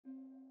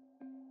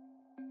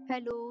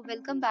Hello,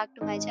 welcome back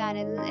to my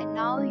channel, and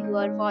now you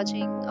are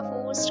watching a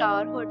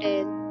 4-star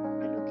hotel.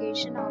 The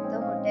location of the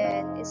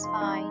hotel is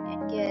fine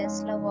and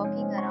guests love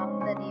walking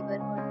around the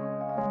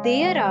neighborhood.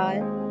 There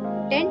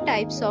are 10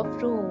 types of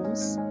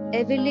rooms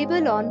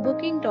available on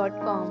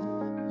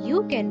booking.com.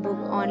 You can book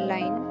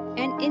online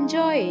and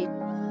enjoy it.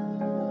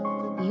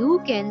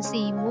 You can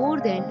see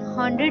more than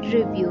 100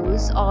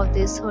 reviews of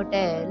this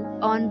hotel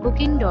on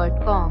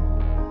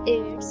booking.com.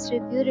 Its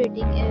review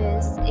rating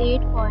is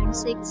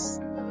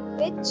 8.6,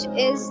 which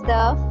is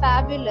the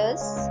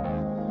fabulous.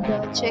 The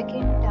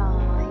check-in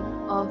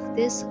time of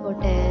this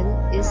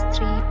hotel is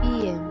 3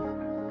 p.m.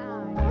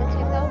 and the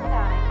check-out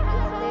time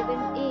is 11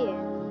 a.m.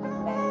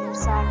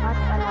 Pets are not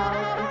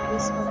allowed in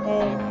this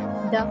hotel.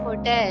 The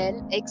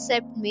hotel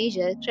accepts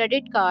major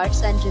credit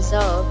cards and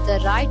reserves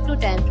the right to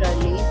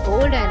temporarily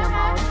hold an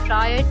amount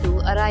prior to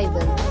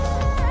arrival.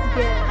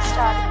 Guests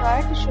are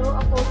required to show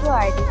a photo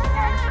ID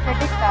and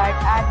credit card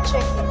at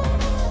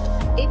check-in.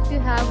 If you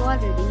have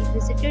already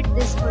visited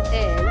this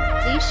hotel,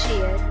 please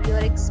share your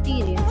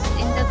experience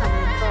in the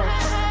comment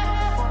box.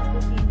 For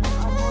booking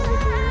or more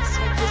details,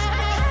 check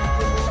description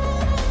below.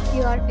 If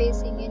you are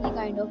facing any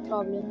kind of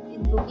problem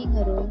in booking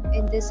a room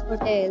in this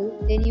hotel,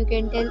 then you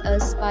can tell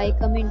us by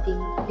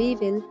commenting. We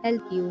will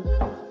help you.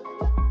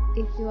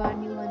 If you are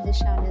new on this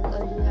channel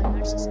or you have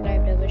not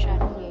subscribed our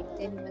channel yet,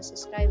 then you must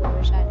subscribe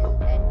our channel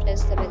and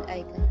press the bell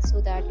icon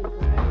so that you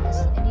do not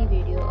miss any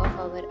video of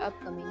our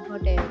upcoming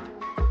hotel.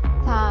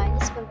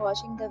 Thanks for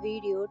watching the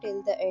video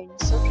till the end.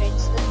 So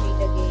friends, will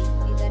meet again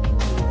in a new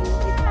video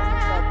with a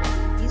new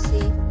property. Be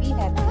safe, be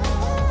happy.